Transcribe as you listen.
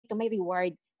dito may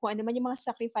reward. Kung ano man yung mga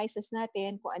sacrifices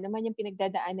natin, kung ano man yung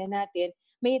pinagdadaanan natin,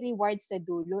 may reward sa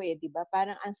dulo di ba?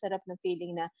 Parang ang sarap ng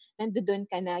feeling na nandoon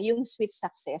ka na, yung sweet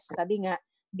success. Sabi nga,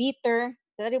 bitter,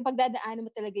 yung pagdadaanan mo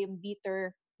talaga yung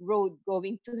bitter road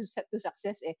going to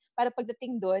success Para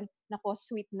pagdating doon, nako,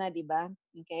 sweet na, di ba?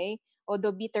 Okay?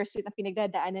 Although bittersweet ang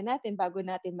pinagdadaanan natin bago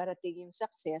natin marating yung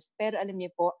success, pero alam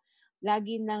niyo po,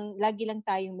 lagi lang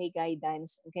tayong may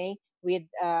guidance, okay? With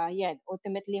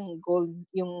ultimately yung goal,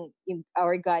 yung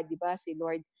our God, di ba? Si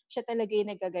Lord, siya talaga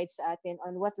yung nag-guide sa atin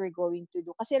on what we're going to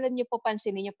do. Kasi alam niyo po,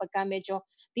 pansinin niyo pagka medyo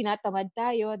tinatamad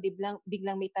tayo,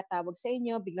 biglang may tatawag sa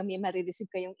inyo, biglang may marireceive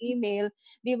kayong email,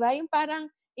 di ba? Yung parang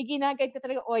iginagad ka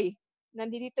talaga, oy,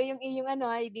 nandito yung iyong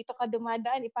dito ka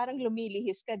dumadaan, parang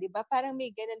lumilihis ka, di ba? Parang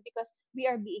may ganun because we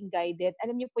are being guided.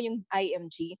 Alam niyo po yung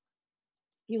IMG,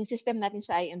 yung system natin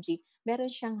sa IMG, meron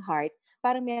siyang heart,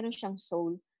 parang meron siyang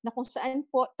soul, na kung saan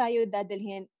po tayo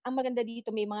dadalhin. Ang maganda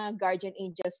dito, may mga guardian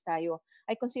angels tayo.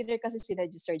 I consider kasi sila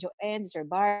Sir Joanne, Sir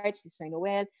Bart, Sir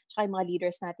Noel, tsaka yung mga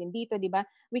leaders natin dito, di ba?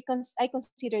 I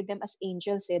consider them as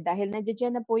angels dahil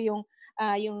nandiyan na po yung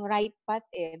right path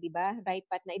di ba? Right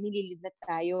path na inililid na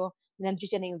tayo.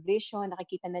 Nandiyan na yung vision,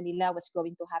 nakikita na nila what's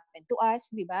going to happen to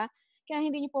us, di ba? Kaya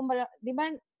hindi niyo po, di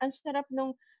ba, ang sarap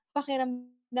nung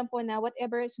pakiramdam po na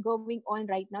whatever is going on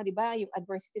right now, di ba, yung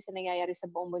adversities na nangyayari sa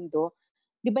buong mundo,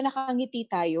 di ba nakangiti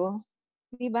tayo?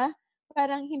 Di ba?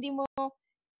 Parang hindi mo,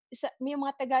 may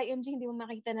mga taga-IMG, hindi mo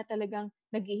makita na talagang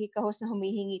naghihikahos na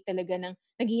humihingi talaga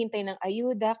naghihintay ng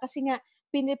ayuda kasi nga,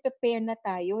 piniprepare na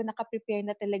tayo, nakaprepare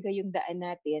na talaga yung daan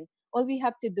natin. All we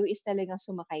have to do is talagang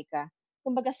sumakay ka.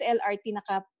 Kumbaga sa LRT,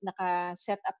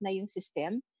 naka-set up na yung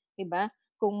system, di ba?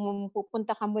 Kung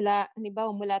pupunta ka mula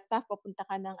TAF, pupunta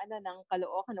ka ng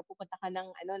Caloocan, o pupunta ka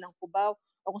ng Cubao,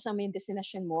 o kung saan mo yung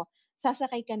destination mo,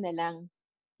 sasakay ka na lang.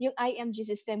 Yung IMG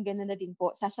system, gano'n na din po,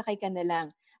 sasakay ka na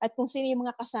lang. At kung sino yung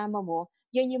mga kasama mo,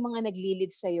 yan yung mga nagli-lead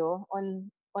sa'yo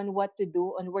on what to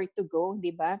do, on where to go,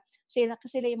 di ba? Sila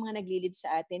yung mga nagli-lead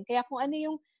sa atin. Kaya kung ano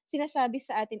yung sinasabi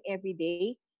sa atin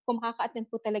everyday, kung makaka-attend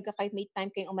po talaga kayo, may time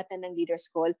kayong umattend ng leaders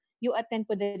call, you attend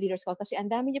po the leaders call kasi ang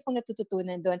dami niyo pong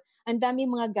natututunan doon. Ang dami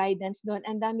mga guidance doon,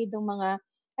 ang dami dong mga,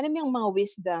 alam mo yung mga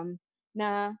wisdom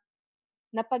na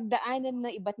napagdaanan na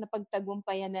iba't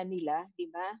napagtagumpayan na nila, di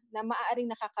ba? Na maaaring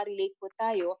nakaka-relate po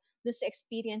tayo doon sa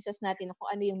experiences natin kung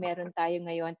ano yung meron tayo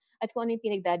ngayon at kung ano yung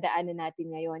pinagdadaanan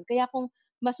natin ngayon. Kaya kung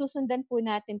masusundan po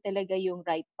natin talaga yung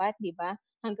right path, di ba?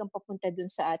 Hanggang papunta doon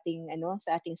sa ating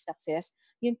success.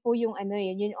 Yun po yung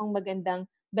yun yung magandang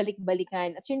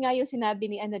balik-balikan. At yun nga yung sinabi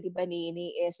ni di ba ni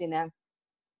Ese na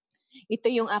ito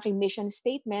yung aking mission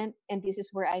statement and this is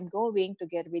where I'm going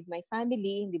together with my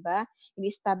family, di ba?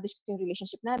 Ini-establish ko yung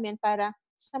relationship namin para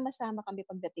sama-sama kami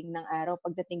pagdating ng araw,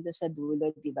 pagdating doon sa dulo,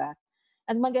 di ba?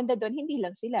 Ang maganda doon, hindi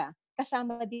lang sila.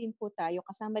 Kasama din po tayo,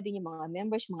 kasama din yung mga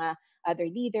members, mga other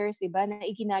leaders, di ba, na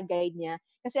igina-guide niya.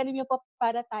 Kasi alam niyo po,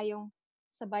 para tayong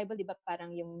sa Bible, di ba,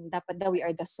 parang yung dapat daw we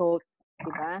are the salt,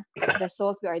 di ba? The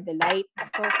salt, we are the light.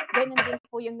 So, ganun din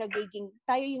po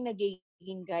tayo yung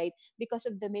nagiging guide because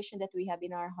of the mission that we have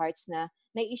in our hearts na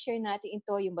nai-share natin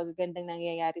ito, yung magagandang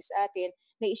nangyayari sa atin,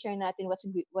 nai-share natin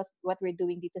what we're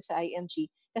doing dito sa IMG.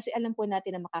 Kasi alam po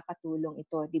natin na makakatulong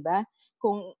ito, di ba?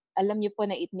 Kung alam niyo po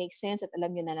na it makes sense at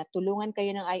alam niyo na natulungan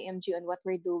kayo ng IMG on what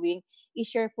we're doing,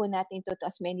 i-share po natin ito to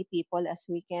as many people as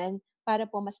we can para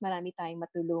po mas marami tayong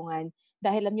matulungan.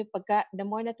 Dahil alam niyo, the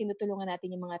more na tinutulungan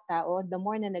natin yung mga tao, the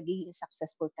more na nagiging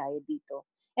successful tayo dito.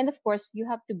 And of course, you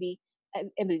have to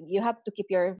keep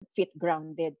your feet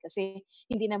grounded kasi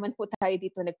hindi naman po tayo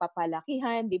dito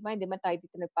nagpapalakihan, di ba? Hindi man tayo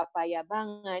dito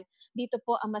nagpapayabangan. Dito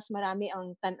po ang mas marami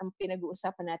ang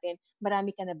pinag-uusapan natin,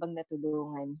 marami ka na bang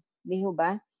natulungan? Di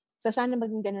ba? So sana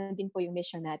maging ganun din po yung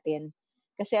mission natin.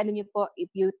 Kasi alam niyo po, if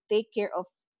you take care of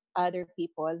other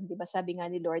people, di ba sabi nga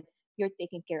ni Lord, you're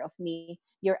taking care of me.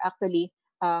 You're actually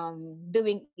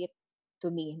doing it to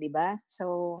me, di ba?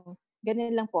 So,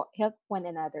 ganun lang po. Help one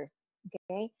another.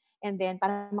 Okay? And then,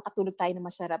 para makatulog tayo ng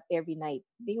masarap every night.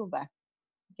 Di ba?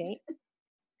 Okay?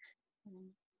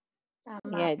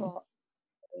 Tama Yan. po.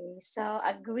 Okay. So,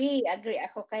 agree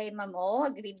ako kay Ma'am O.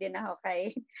 Agree din ako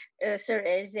kay Sir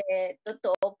Eze.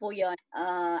 Totoo po yun.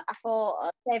 Ako,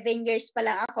 7 years pa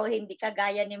lang ako, hindi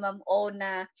kagaya ni Ma'am O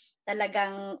na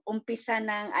talagang umpisa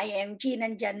ng IMG,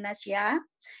 nandyan na siya.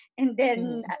 And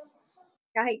then,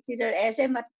 kahit si Sir Eze,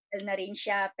 matagal na rin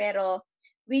siya. Pero,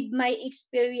 with my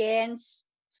experience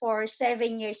for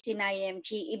 7 years in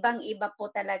IMG, ibang-iba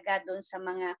po talaga dun sa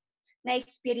mga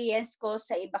na-experience ko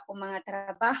sa iba kong mga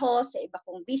trabaho, sa iba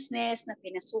kong business na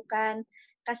pinasukan.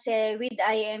 Kasi with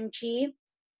IMG,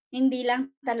 hindi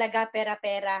lang talaga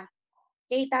pera-pera.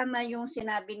 Kaya tama yung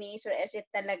sinabi ni Sir Eset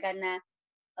talaga na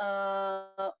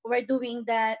we're doing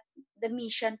the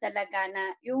mission talaga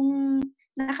na yung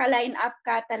naka-line up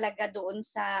ka talaga doon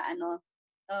sa ano,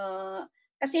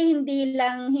 kasi hindi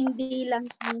lang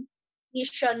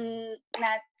mission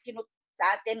na sa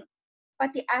atin,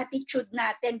 pati attitude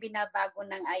natin binabago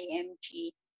ng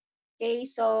IMG. Okay,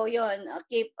 so yun,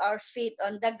 keep our feet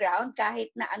on the ground kahit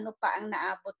na ano pa ang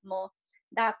naabot mo,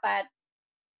 dapat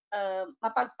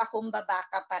mapagpakumbaba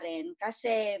ka pa rin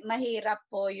kasi mahirap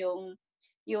po yung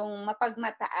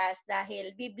mapagmataas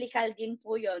dahil biblical din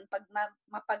po yun, 'pag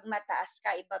mapagmataas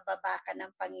ka ibababa ka ng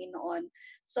Panginoon.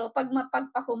 So 'pag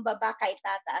mapagpakumbaba ka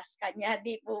itataas ka niya,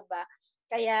 'di po ba?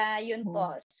 Kaya yun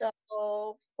po. So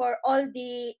for all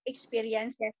the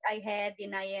experiences I had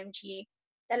in IMG,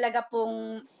 talaga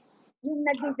pong yung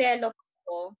na-develop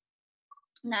ko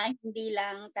na hindi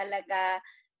lang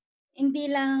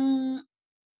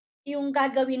yung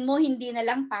gagawin mo hindi na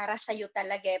lang para sa'yo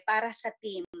talaga, para sa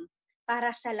team, para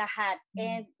sa lahat,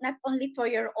 and not only for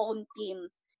your own team.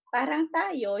 Parang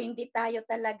tayo, hindi tayo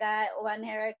talaga one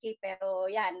hierarchy, pero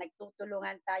yan,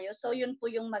 nagtutulungan tayo. So yun po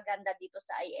yung maganda dito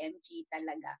sa IMG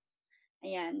talaga.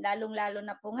 Ayan, lalong-lalo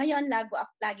na po ngayon,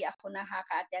 lagi ako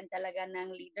nakaka-attend talaga ng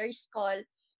leaders call,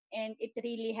 and it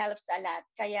really helps a lot.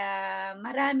 Kaya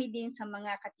marami din sa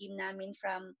mga ka-team namin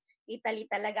from Italy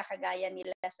talaga, kagaya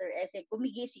nila Sir Ese,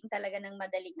 gumigising talaga ng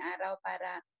madaling araw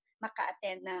para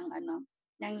maka-attend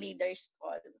ng leaders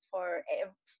call for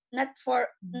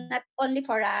not only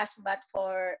for us but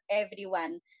for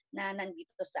everyone na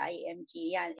nandito sa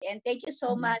IMG. Yan. And thank you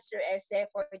so much Sir Ese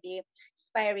for the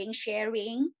inspiring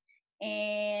sharing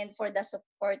and for the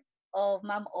support of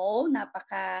Ma'am O.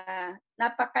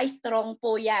 Napaka-strong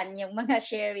po yan, yung mga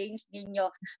sharings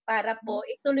ninyo para po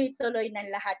ituloy-tuloy ng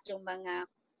lahat yung mga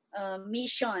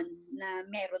mission na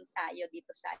meron tayo dito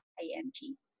sa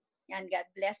IMG. Yan, God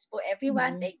bless po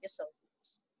everyone. Thank you so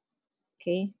much.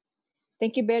 Okay.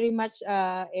 Thank you very much,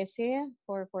 Ese,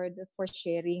 for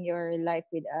sharing your life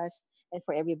with us and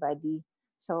for everybody.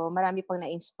 So marami pang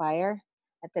na-inspire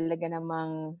at talaga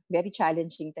namang very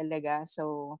challenging talaga.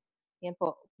 So yan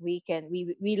po, we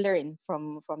learn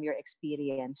from your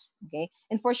experience. Okay?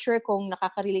 And for sure, kung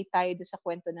nakaka-relate tayo do sa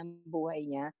kwento ng buhay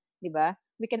niya, di ba?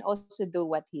 We can also do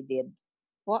what he did.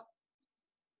 Po.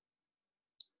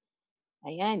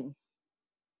 Ayan.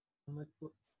 Salamat po.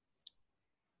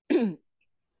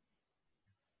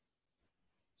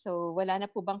 So, wala na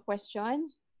po bang question?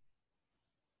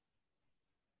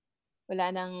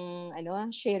 Wala nang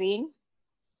sharing?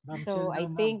 Bombshell So, daw, I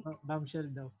think bombshell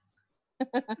daw.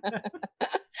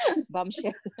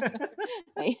 Bombshell.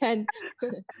 Ayan.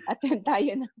 Attend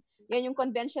tayo na. Yan yung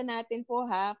convention natin po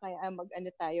ha. Kaya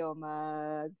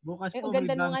bukas po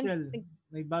ganda may bombshell.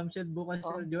 May bombshell bukas,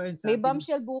 Sir Joanne. May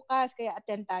bombshell bukas, kaya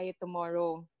attend tayo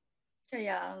tomorrow.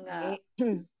 Kaya nga.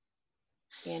 Okay.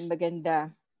 Yan,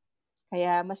 maganda.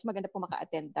 Kaya mas maganda po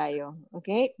maka-attend tayo.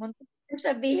 Okay?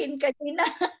 Sabihin kanina.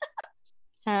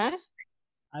 Ha?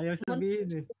 Ayaw sabihin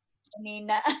eh.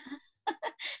 Kanina.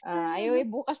 Ayaw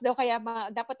bukas daw, kaya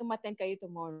dapat umattend kayo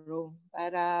tomorrow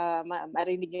para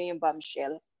marinig nyo yung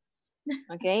bombshell.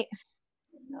 Okay?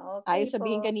 Ayaw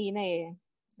sabihin kanina eh.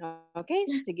 Okay,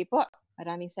 sige po.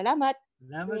 Maraming salamat.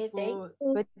 Salamat po.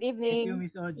 Good evening. Thank you,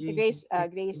 Miss Oji.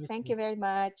 Grace, thank you very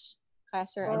much.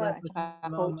 Sir,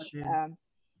 Coach.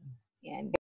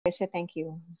 Yan. Thank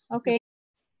you. Okay.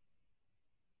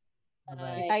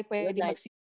 Bye-bye. Tayo pwede